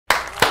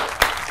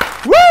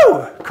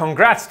Woo!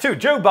 Congrats to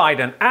Joe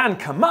Biden and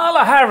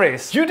Kamala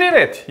Harris. You did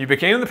it! You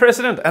became the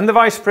president and the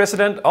vice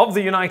president of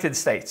the United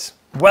States.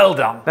 Well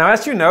done. Now,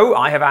 as you know,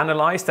 I have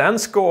analyzed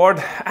and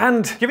scored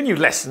and given you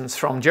lessons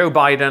from Joe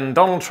Biden,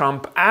 Donald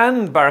Trump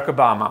and Barack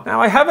Obama. Now,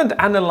 I haven't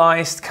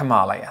analyzed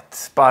Kamala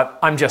yet, but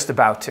I'm just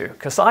about to,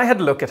 because I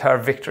had a look at her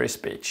victory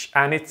speech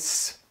and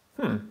it's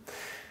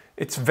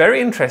very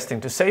interesting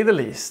to say the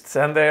least,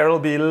 and there will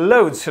be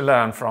loads to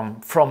learn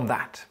from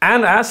that.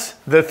 And as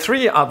the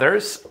three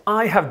others,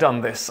 I have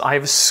done this.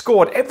 I've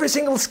scored every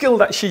single skill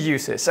that she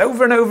uses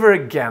over and over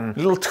again.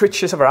 Little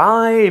twitches of her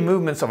eye,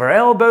 movements of her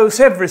elbows,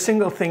 every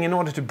single thing in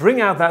order to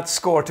bring out that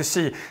score to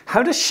see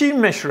how does she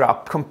measure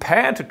up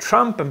compared to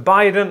Trump and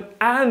Biden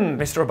and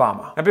Mr.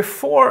 Obama. Now,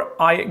 before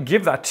I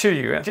give that to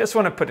you, I just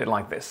want to put it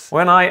like this.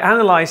 When I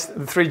analyzed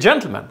the three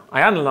gentlemen, I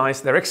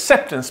analyzed their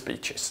acceptance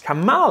speeches.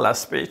 Kamala's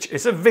speech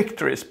is a victory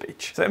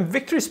speech. So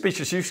victory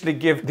speeches usually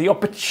give the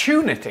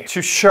opportunity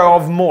to show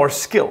off more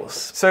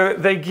skills. So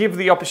they give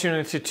the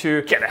opportunity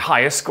to get a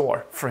higher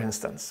score, for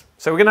instance.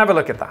 So we're going to have a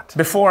look at that.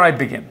 Before I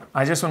begin,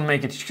 I just want to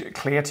make it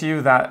clear to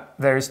you that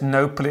there is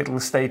no political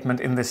statement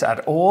in this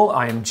at all.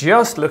 I am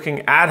just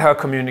looking at her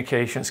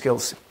communication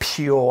skills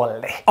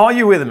purely. Are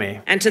you with me?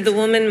 And to the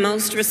woman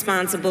most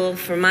responsible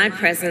for my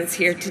presence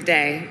here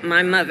today,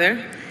 my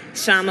mother,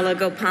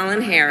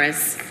 Kamala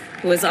Harris,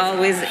 who is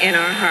always in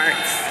our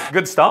hearts.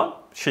 Good start.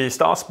 She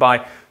starts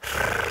by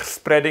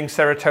spreading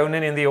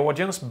serotonin in the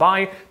audience,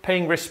 by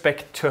paying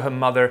respect to her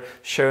mother,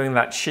 showing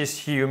that she's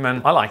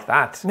human. I like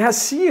that. Now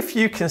see if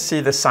you can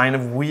see the sign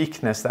of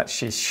weakness that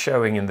she's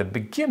showing in the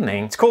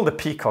beginning. It's called the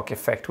peacock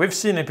effect. We've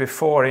seen it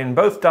before in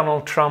both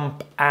Donald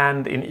Trump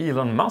and in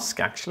Elon Musk,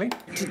 actually.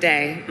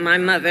 Today, my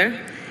mother,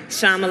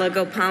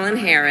 Kamala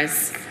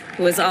Harris,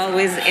 who is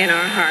always in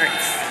our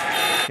hearts.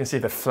 You can see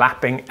the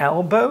flapping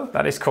elbow.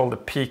 That is called the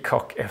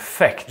peacock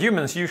effect.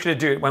 Humans usually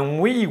do it when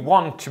we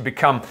want to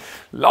become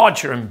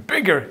larger and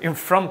bigger in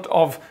front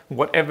of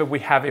whatever we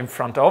have in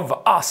front of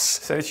us.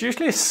 So it's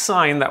usually a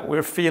sign that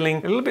we're feeling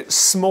a little bit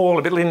small,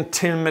 a little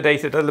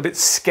intimidated, a little bit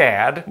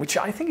scared, which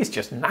I think is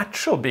just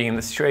natural being in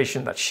the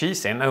situation that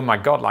she's in. Oh my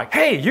God, like,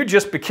 hey, you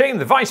just became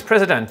the vice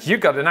president. You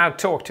got to now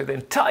talk to the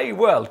entire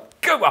world.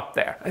 Go up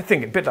there. I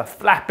think a bit of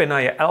flapping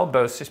on your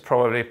elbows is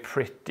probably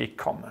pretty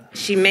common.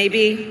 She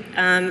maybe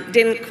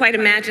didn't quite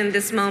imagine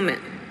this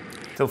moment.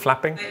 Still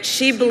flapping?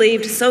 She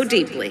believed so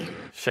deeply.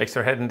 Shakes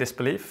her head in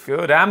disbelief.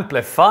 Good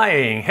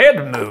amplifying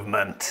head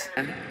movement.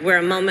 Where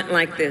a moment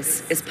like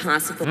this is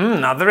possible.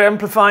 Another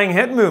amplifying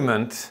head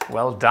movement.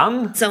 Well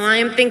done. So I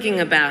am thinking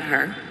about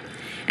her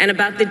and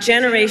about the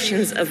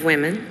generations of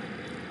women,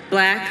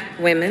 Black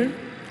women.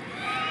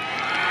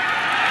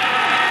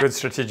 Good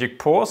strategic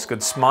pause,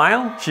 good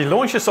smile. She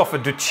launches off a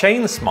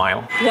Duchenne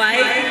smile.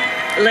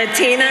 White,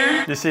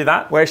 Latina. You see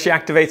that? Where she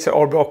activates her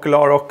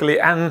orbicular oculi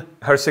and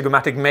her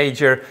zygomatic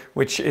major,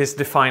 which is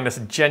defined as a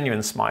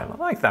genuine smile. I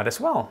like that as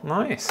well.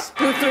 Nice.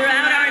 Who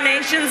throughout our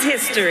nation's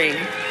history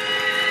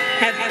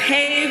have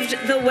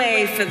paved the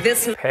way for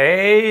this.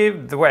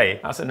 Paved the way.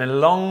 That's an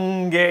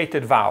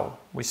elongated vowel.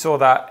 We saw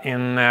that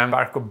in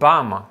Barack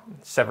Obama on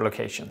several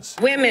occasions.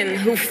 Women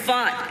who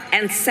fought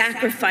and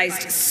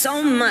sacrificed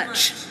so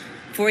much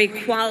for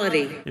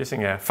equality.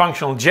 Using a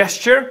functional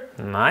gesture.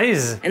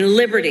 Nice. And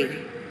liberty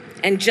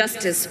and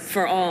justice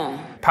for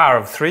all. Power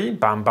of three.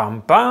 Bam,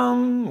 bam,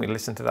 bam. We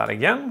listen to that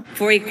again.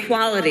 For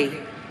equality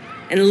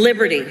and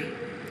liberty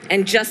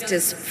and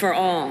justice for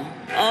all.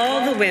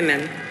 All the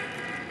women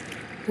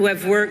who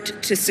have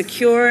worked to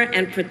secure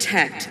and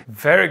protect.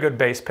 Very good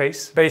bass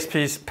pace.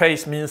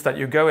 Pace means that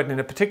you go in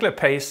a particular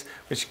pace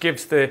which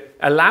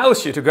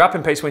allows you to go up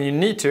in pace when you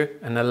need to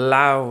and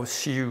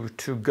allows you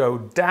to go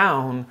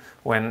down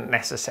when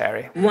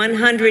necessary.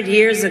 100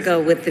 years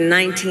ago with the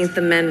 19th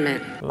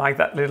Amendment. Like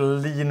that little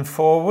lean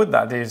forward,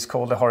 that is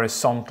called a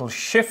horizontal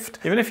shift.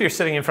 Even if you're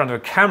sitting in front of a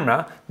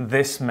camera,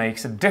 this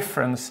makes a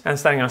difference. And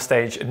standing on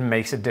stage, it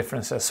makes a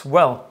difference as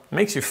well. It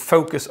makes you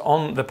focus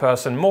on the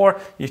person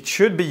more. It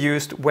should be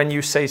used when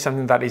you say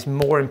something that is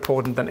more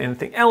important than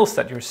anything else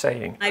that you're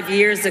saying. 5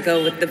 years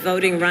ago with the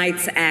Voting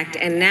Rights Act,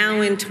 and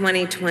now in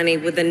 2020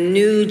 with a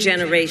new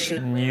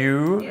generation.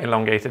 New,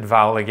 elongated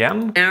vowel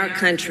again. In our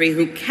country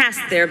who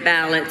cast their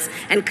ballots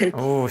and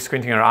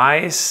squinting her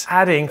eyes,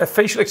 adding a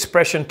facial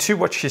expression to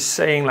what she's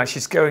saying, like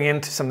she's going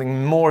into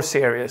something more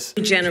serious.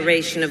 New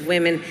generation of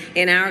women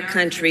in our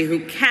country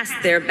who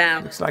cast their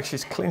ballots. Looks like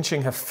she's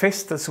clenching her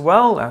fist as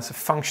well, as a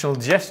functional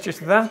gesture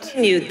to that.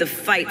 Continued the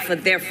fight for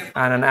their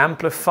and an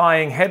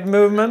amplifying head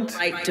movement.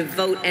 Right to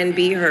vote and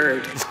be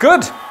heard. It's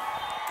good.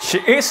 She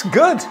is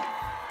good.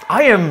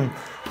 I'm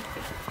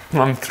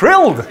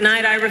thrilled.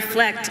 Tonight I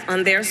reflect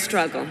on their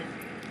struggle,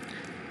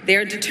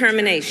 their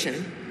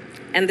determination,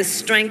 and the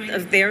strength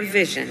of their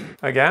vision.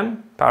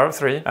 Again, power of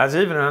three. As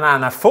even an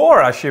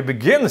anaphora, she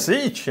begins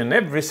each and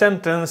every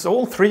sentence,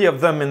 all three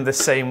of them in the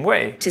same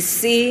way. To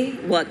see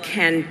what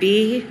can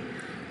be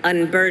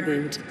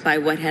unburdened by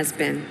what has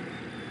been.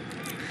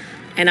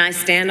 And I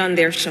stand on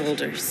their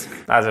shoulders.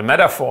 As a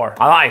metaphor.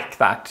 I like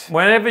that.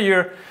 Whenever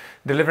you're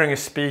delivering a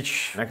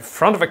speech in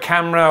front of a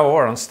camera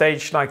or on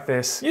stage like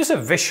this, use a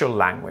visual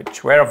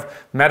language,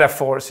 whereof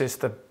metaphors is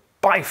the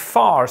by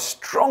far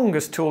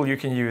strongest tool you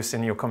can use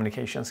in your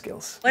communication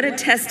skills. What a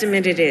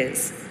testament it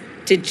is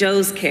to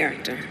Joe's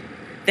character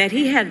that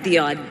he had the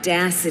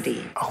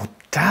audacity.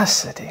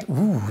 Audacity.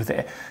 Ooh,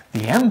 the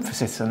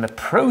emphasis and the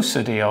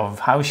prosody of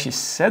how she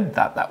said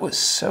that was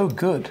so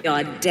good. The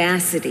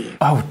audacity.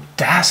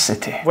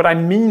 Audacity. What I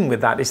mean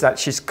with that is that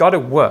she's got a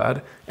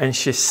word and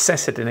she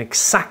says it in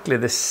exactly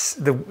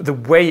the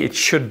way it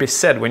should be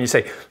said. When you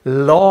say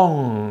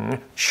long,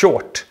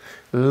 short,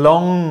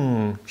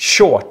 long,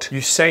 short,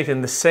 you say it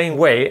in the same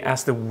way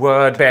as the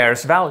word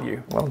bears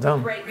value. Well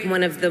done.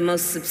 One of the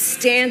most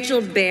substantial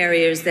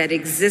barriers that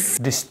exists.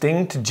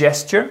 Distinct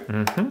gesture.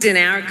 In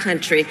our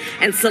country,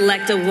 and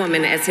select a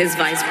woman as his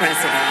vice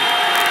president.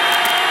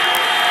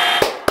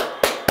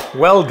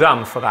 Well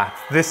done for that.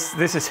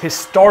 This is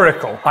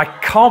historical. I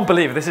can't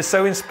believe it. This is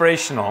so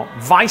inspirational.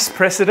 Vice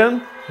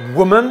President,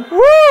 woman.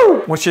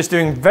 Woo! What she's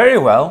doing very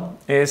well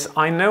is,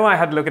 I know I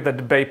had a look at the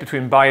debate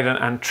between Biden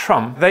and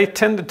Trump. They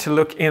tended to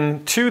look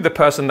into the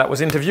person that was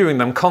interviewing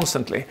them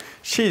constantly.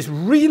 She's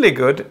really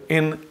good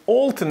in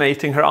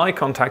alternating her eye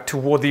contact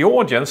toward the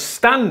audience,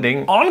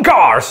 standing on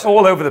cars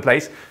all over the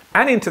place,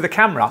 and into the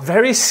camera.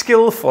 Very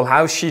skillful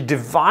how she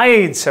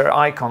divides her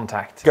eye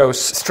contact. Goes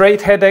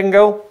straight head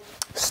angle,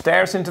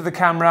 stares into the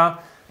camera,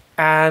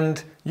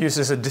 and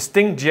uses a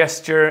distinct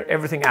gesture.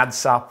 Everything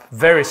adds up.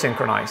 Very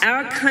synchronized.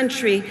 Our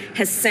country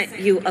has sent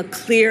you a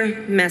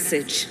clear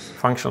message.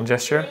 Functional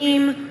gesture.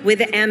 Aim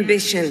with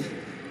ambition.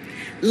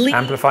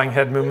 Amplifying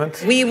head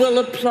movement. We will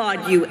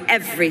applaud you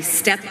every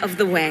step of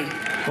the way.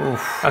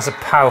 Oof, that's a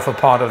powerful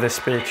part of this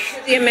speech.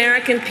 The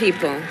American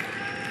people,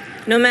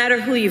 no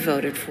matter who you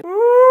voted for.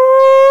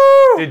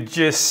 Did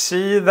you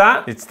see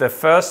that? It's the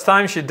first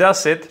time she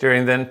does it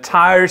during the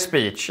entire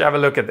speech. Have a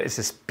look at this.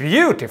 It's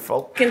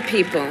beautiful. American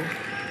people,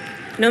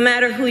 no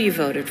matter who you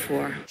voted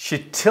for.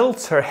 She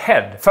tilts her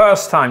head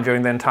first time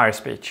during the entire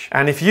speech.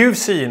 And if you've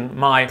seen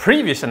my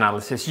previous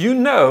analysis, you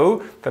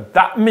know that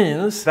that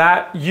means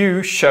that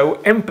you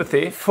show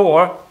empathy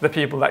for the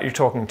people that you're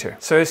talking to.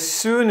 So as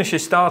soon as she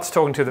starts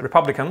talking to the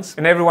Republicans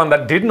and everyone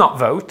that did not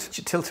vote,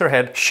 she tilts her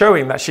head,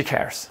 showing that she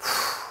cares.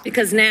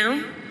 Because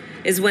now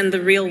is when the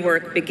real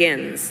work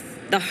begins.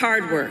 The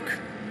hard work.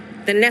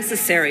 The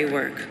necessary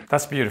work.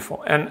 That's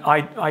beautiful. And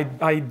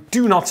I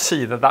do not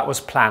see that that was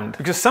planned.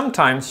 Because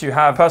sometimes you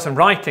have a person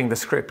writing the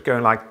script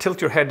going like,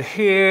 tilt your head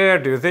here,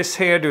 do this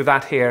here, do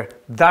that here.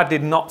 That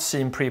did not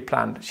seem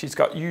pre-planned. She's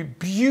got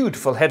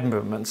beautiful head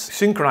movements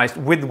synchronized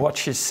with what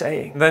she's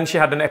saying. Then she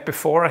had an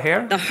epiphora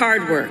here. The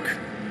hard work.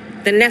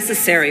 The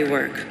necessary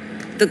work.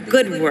 The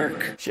good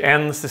work. She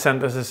ends the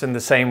sentences in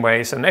the same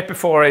way. So an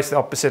epiphora is the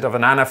opposite of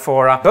an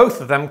anaphora. Both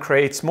of them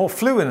creates more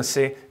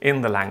fluency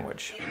in the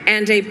language.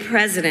 And a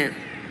president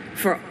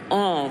for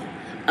all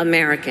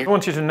Americans. I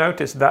want you to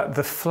notice that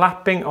the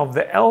flapping of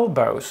the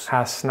elbows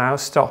has now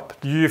stopped.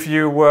 If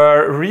you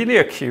were really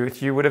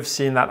acute, you would have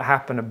seen that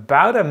happen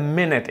about a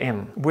minute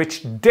in,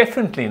 which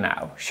definitely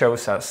now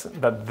shows us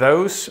that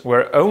those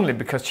were only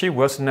because she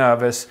was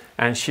nervous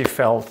and she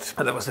felt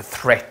there was a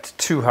threat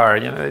to her,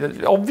 you know,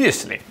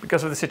 obviously,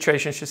 because of the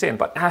situation she's in.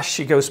 But as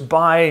she goes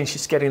by and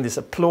she's getting this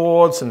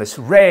applause and this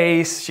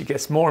raise, she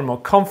gets more and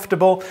more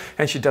comfortable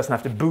and she doesn't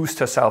have to boost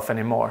herself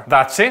anymore.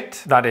 That's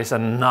it. That is a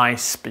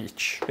nice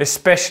speech,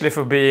 especially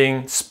for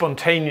being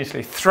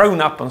spontaneously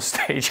thrown up on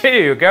stage.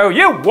 Here you go,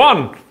 you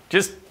won!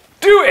 Just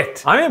do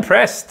it! I'm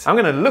impressed. I'm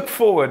going to look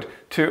forward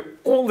to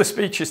all the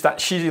speeches that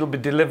she'll be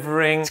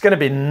delivering. It's going to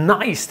be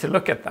nice to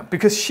look at them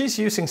because she's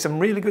using some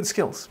really good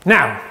skills.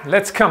 Now,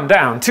 let's come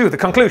down to the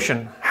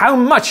conclusion. How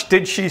much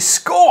did she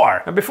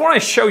score? And before I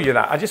show you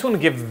that, I just want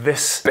to give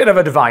this bit of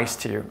advice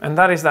to you. And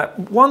that is that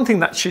one thing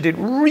that she did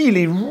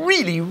really,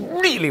 really,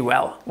 really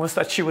well was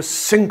that she was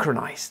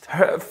synchronized.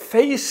 Her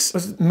face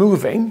was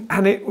moving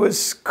and it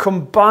was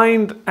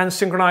combined and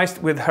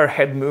synchronized with her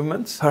head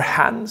movements, her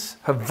hands,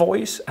 her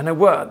voice, and her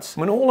words.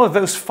 When all of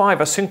those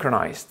five are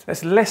synchronized,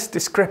 there's less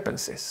discrepancies,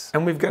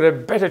 and we've got a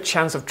better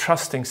chance of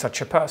trusting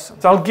such a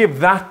person. So I'll give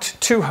that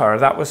to her.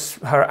 That was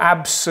her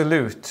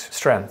absolute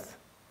strength.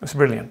 It was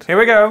brilliant. Here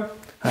we go.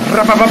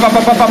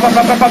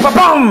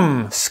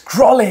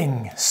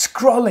 Scrolling,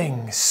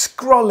 scrolling,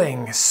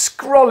 scrolling,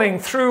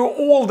 scrolling through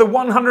all the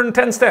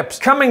 110 steps,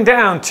 coming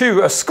down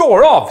to a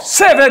score of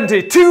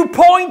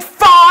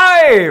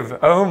 72.5!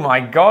 Oh my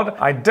God.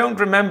 I don't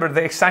remember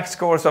the exact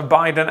scores of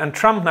Biden and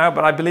Trump now,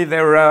 but I believe they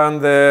were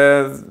around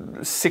the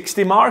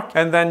 60 mark.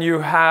 And then you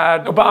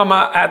had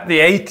Obama at the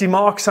 80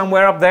 mark,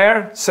 somewhere up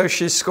there. So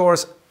she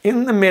scores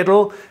in the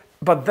middle.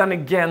 But then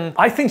again,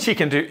 I think she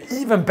can do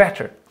even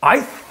better.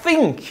 I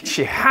think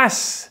she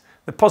has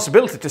the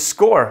possibility to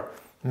score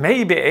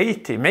maybe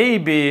 80.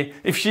 Maybe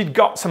if she'd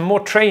got some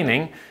more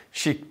training,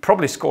 she'd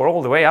probably score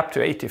all the way up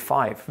to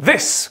 85.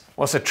 This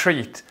was a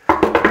treat.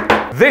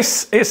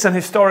 This is an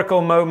historical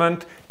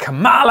moment.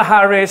 Kamala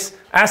Harris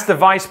as the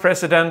Vice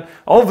President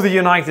of the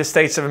United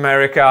States of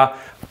America.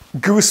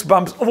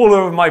 Goosebumps all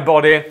over my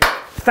body.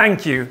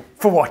 Thank you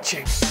for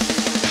watching.